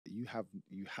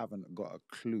you haven't got a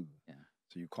clue. Yeah.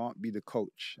 So you can't be the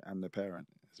coach and the parent.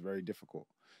 It's very difficult,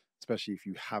 especially if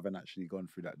you haven't actually gone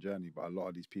through that journey. But a lot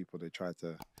of these people, they try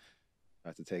to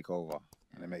take over,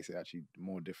 and it makes it actually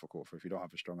more difficult for if you don't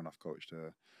have a strong enough coach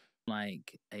to.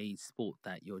 Like a sport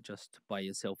that you're just by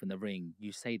yourself in the ring,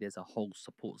 you say there's a whole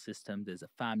support system, there's a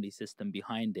family system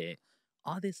behind it.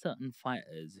 Are there certain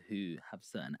fighters who have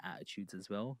certain attitudes as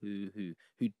well, who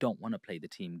don't want to play the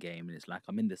team game, and it's like,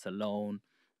 I'm in this alone,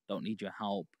 don't need your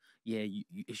help. Yeah,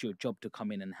 it's your job to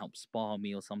come in and help spar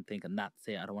me or something, and that's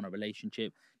it. I don't want a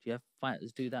relationship. Do you have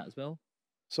fighters do that as well?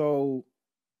 So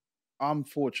I'm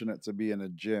fortunate to be in a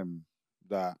gym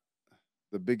that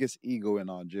the biggest ego in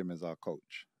our gym is our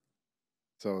coach.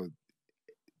 So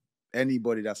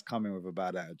anybody that's coming with a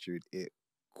bad attitude, it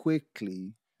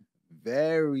quickly,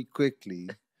 very quickly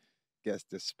gets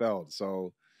dispelled.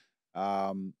 So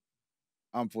I'm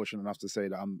fortunate enough to say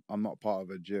that I'm not part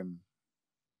of a gym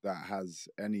that has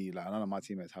any, like, none of my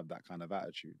teammates have that kind of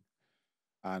attitude.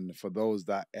 And for those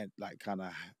that like kind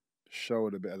of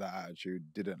showed a bit of that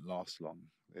attitude, didn't last long.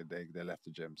 They left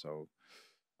the gym. So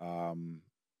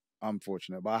I'm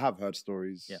fortunate, but I have heard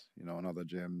stories, Yeah. you know, in other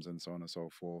gyms and so on and so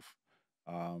forth.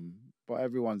 But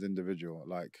everyone's individual.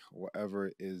 Like whatever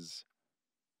it is,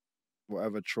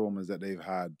 whatever traumas that they've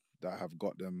had that have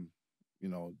got them, you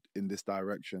know, in this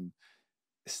direction,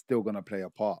 it's still gonna play a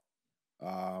part.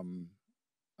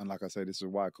 And like I say, this is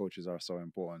why coaches are so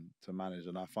important to manage.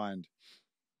 And I find,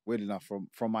 weird enough,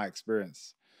 from my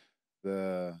experience,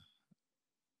 the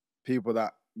people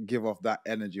that give off that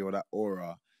energy or that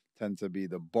aura tend to be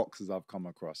the boxers I've come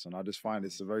across. And I just find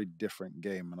it's a very different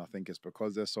game. And I think it's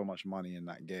because there's so much money in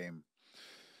that game.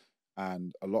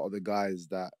 And a lot of the guys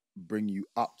that bring you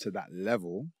up to that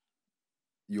level,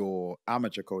 your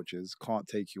amateur coaches can't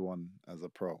take you on as a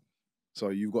pro. So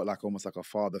you've got like almost like a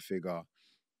father figure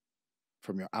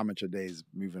from your amateur days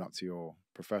moving up to your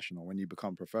professional. When you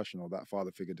become professional, that father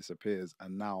figure disappears,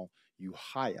 and now you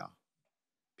hire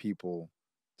people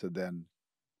to then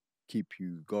keep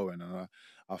you going. And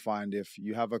I find if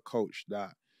you have a coach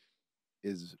that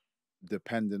is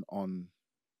dependent on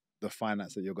the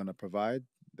finance that you're going to provide,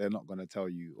 they're not going to tell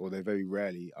you, or they very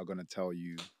rarely are going to tell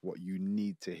you what you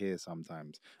need to hear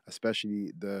sometimes,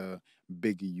 especially the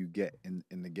bigger you get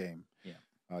in the game. Yeah.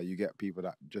 You get people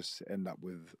that just end up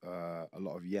with a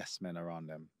lot of yes men around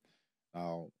them.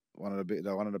 Now, one of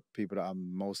the people that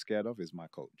I'm most scared of is my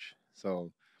coach.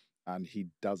 So, and he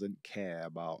doesn't care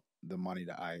about the money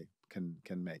that I can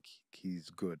make. He's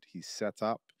good. He's set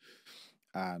up,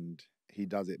 and he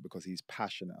does it because he's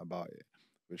passionate about it.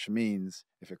 Which means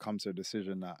if it comes to a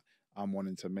decision that I'm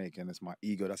wanting to make, and it's my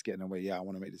ego that's getting away, yeah, I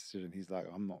want to make this decision. He's like,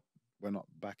 we're not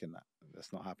backing that.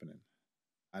 That's not happening.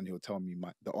 And he'll tell me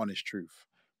the honest truth.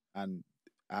 And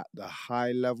at the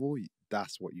high level,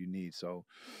 that's what you need. So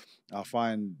I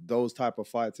find those type of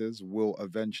fighters will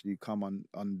eventually come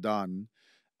undone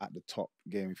at the top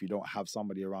game if you don't have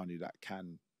somebody around you that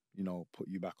can, you know, put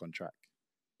you back on track.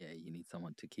 Yeah, you need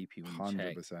someone to keep you in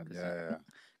 100%, check. yeah.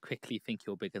 Quickly think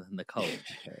you're bigger than the coach,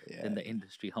 Yeah. then the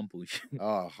industry humbles you.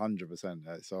 Oh,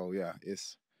 100%. So yeah,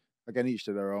 it's, again, each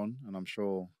to their own, and I'm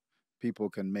sure people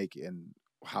can make it in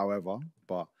however,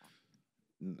 but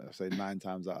I say 9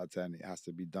 times out of 10, it has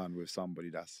to be done with somebody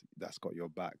that's got your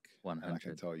back, 100. and I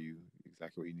can tell you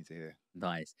exactly what you need to hear.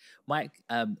 Nice. Mike,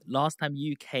 last time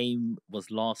you came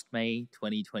was last May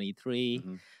 2023.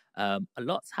 A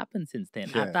lot's happened since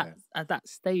then. Yeah. At that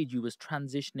stage, you was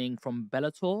transitioning from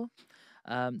Bellator.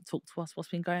 Talk to us. What's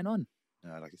been going on?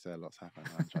 Yeah, like you said, a lot's happened.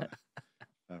 I'm trying to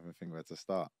have a think where to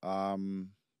start.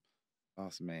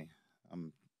 Ask me.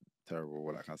 I'm terrible with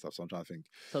all that kind of stuff, so I'm trying to think.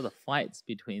 So the fights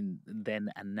between then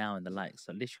and now and the likes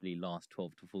are literally last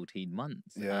 12 to 14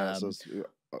 months. Yeah, so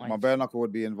my bare knuckle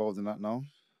would be involved in that now.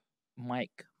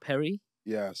 Mike Perry?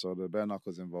 Yeah, so the bare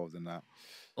knuckle's involved in that.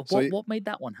 What made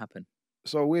that one happen?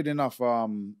 So weird enough, I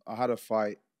had a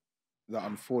fight that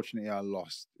unfortunately I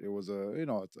lost. It was a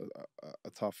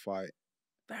tough fight.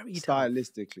 Very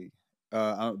stylistically.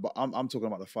 But I'm talking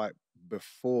about the fight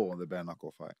before the bare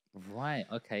knuckle fight. Right.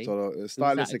 Okay. So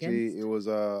stylistically, it was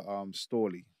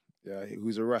Storley. Yeah,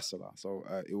 who's a wrestler. So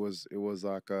it was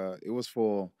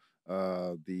for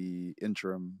the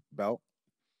interim belt,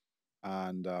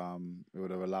 and it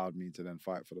would have allowed me to then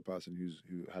fight for the person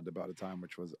who had the belt at the time,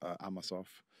 which was Amasov,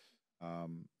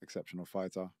 exceptional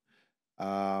fighter.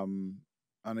 And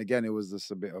again, it was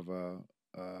just a bit of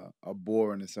a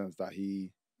bore in the sense that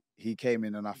he came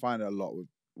in, and I find it a lot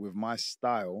with my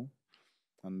style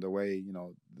and the way, you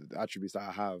know, the attributes that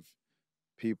I have.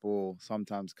 People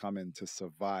sometimes come in to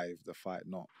survive the fight,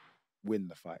 not win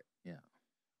the fight. Yeah.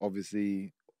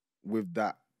 Obviously, with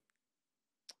that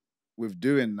with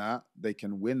doing that, they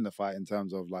can win the fight in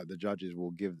terms of like the judges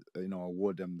will give,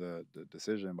 award them the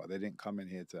decision, but they didn't come in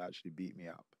here to actually beat me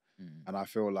up. And I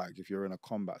feel like if you're in a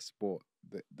combat sport,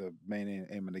 the main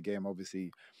aim of the game,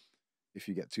 obviously, if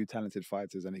you get two talented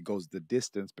fighters and it goes the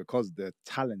distance because they're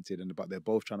talented but they're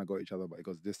both trying to go at each other, but it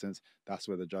goes distance, that's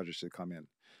where the judges should come in.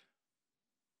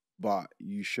 But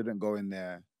you shouldn't go in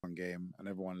there one game, and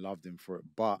everyone loved him for it,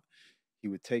 but he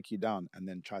would take you down and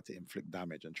then try to inflict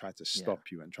damage and try to stop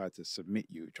you and try to submit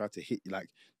you, try to hit you. Like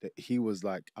he was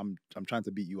like, I'm trying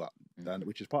to beat you up,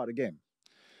 which is part of the game.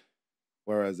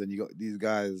 Whereas then you got these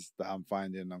guys that I'm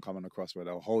coming across where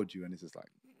they'll hold you and it's just like,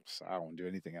 I don't want to do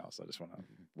anything else. I just want to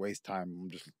waste time.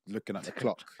 I'm just looking at the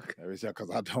clock. Because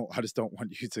I just don't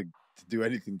want you to do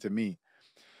anything to me.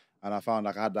 And I found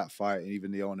like I had that fight, and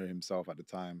even the owner himself at the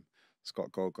time,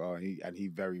 Scott Coker, he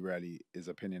very rarely is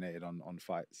opinionated on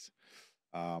fights.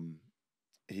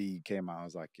 He came out, I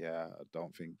was like, yeah, I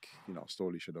don't think,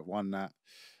 Storley should have won that.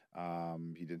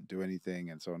 He didn't do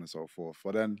anything and so on and so forth.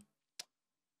 But then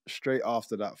straight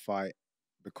after that fight,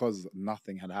 because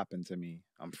nothing had happened to me,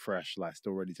 I'm fresh, like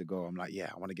still ready to go. I'm like,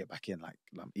 yeah, I want to get back in. Like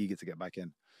I'm eager to get back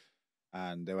in.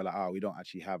 And they were like, we don't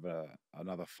actually have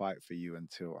another fight for you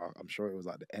until, I'm sure it was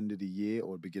like the end of the year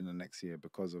or the beginning of next year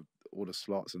because of all the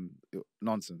slots and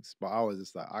nonsense. But I was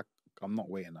just like, I'm not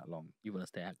waiting that long. You want to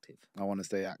stay active. I want to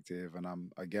stay active. And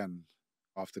I'm, again,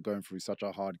 after going through such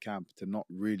a hard camp, to not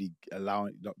really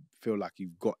feel like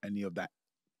you've got any of that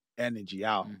energy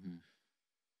out.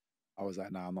 I was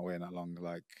like, nah, I'm not waiting that long.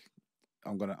 Like,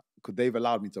 because they've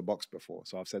allowed me to box before.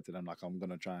 So I've said to them, like, I'm going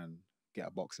to try and get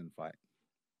a boxing fight.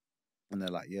 And they're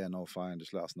like, yeah, no, fine.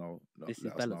 Just let us know. This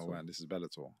is Bellator. When. This is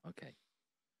Bellator. Okay.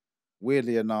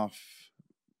 Weirdly enough,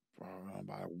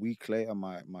 about a week later,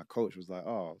 my coach was like,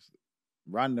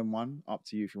 random one, up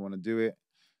to you if you want to do it.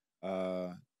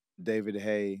 David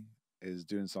Hay is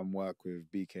doing some work with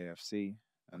BKFC.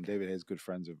 And David Hay's good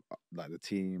friends with like the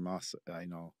team, us,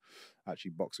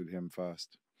 actually boxed with him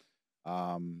first.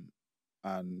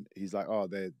 And he's like,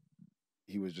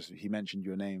 he mentioned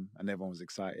your name and everyone was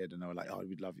excited and they were like,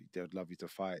 they would love you to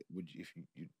fight. Would you,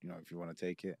 if you want to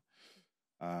take it?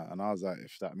 And I was like,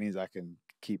 if that means I can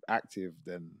keep active,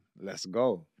 then let's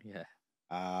go. Yeah.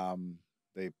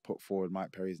 They put forward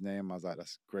Mike Perry's name. I was like,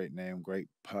 that's a great name, great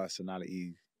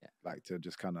personality. Yeah. Like to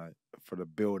just kind of, for the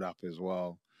build up as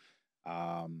well.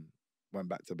 Went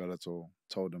back to Bellator,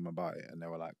 told them about it, and they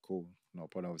were like, cool, no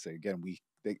problem. Obviously, again,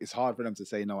 it's hard for them to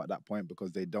say no at that point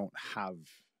because they don't have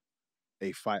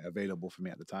a fight available for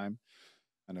me at the time.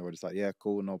 And they were just like, yeah,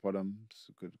 cool, no problem. It's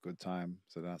a good time.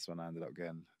 So that's when I ended up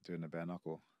doing the bare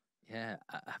knuckle. Yeah.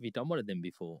 Have you done one of them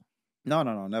before? No,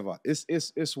 never.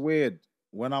 It's weird.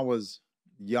 When I was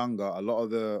younger, a lot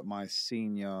of my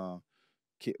senior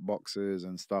kickboxers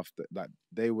and stuff that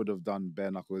they would have done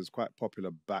bare knuckle. It was quite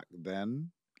popular back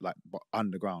then, like but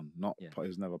underground. It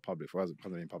was never public. It hasn't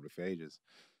been public for ages.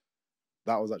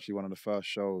 That was actually one of the first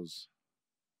shows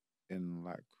in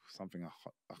like something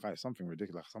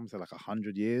ridiculous. Someone said like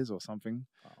 100 years or something.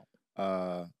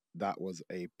 Wow. That was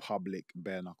a public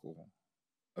bare knuckle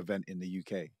event in the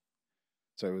UK.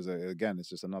 So it was it's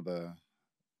just another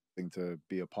thing to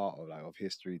be a part of, like of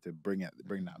history, to bring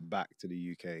that back to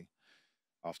the UK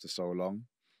after so long.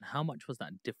 How much was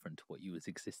that different to what you was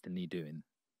existingly doing?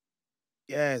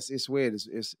 Yes, it's weird.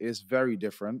 It's very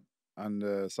different,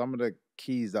 and some of the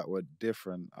keys that were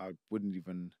different, I wouldn't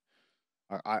even.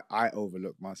 I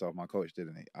overlooked myself. My coach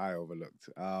didn't. I overlooked.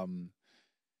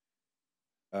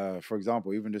 For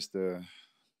example, even just the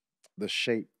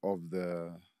shape of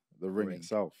the ring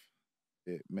itself,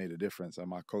 it made a difference. And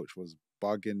my coach was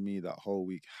bugging me that whole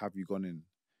week. Have you gone in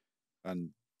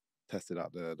and tested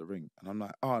out the ring? And I'm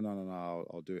like, oh no,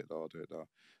 I'll do it though.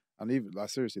 And even like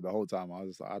seriously, the whole time I was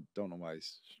just like, I don't know why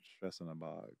he's stressing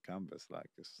about canvas. Like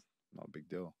it's not a big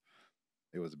deal.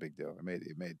 It was a big deal. It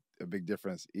made a big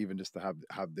difference, even just to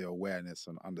have the awareness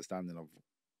and understanding of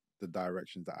the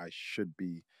directions that I should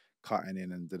be cutting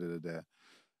in and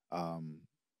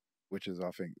which is,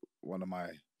 I think,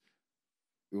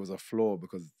 it was a flaw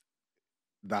because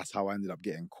that's how I ended up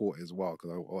getting caught as well,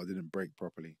 because I didn't break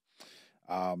properly.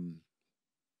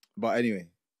 But anyway,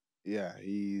 yeah,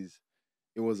 it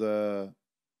was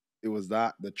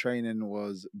that the training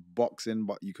was boxing,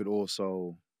 but you could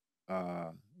also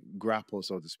grapple,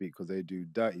 so to speak, because they do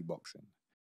dirty boxing.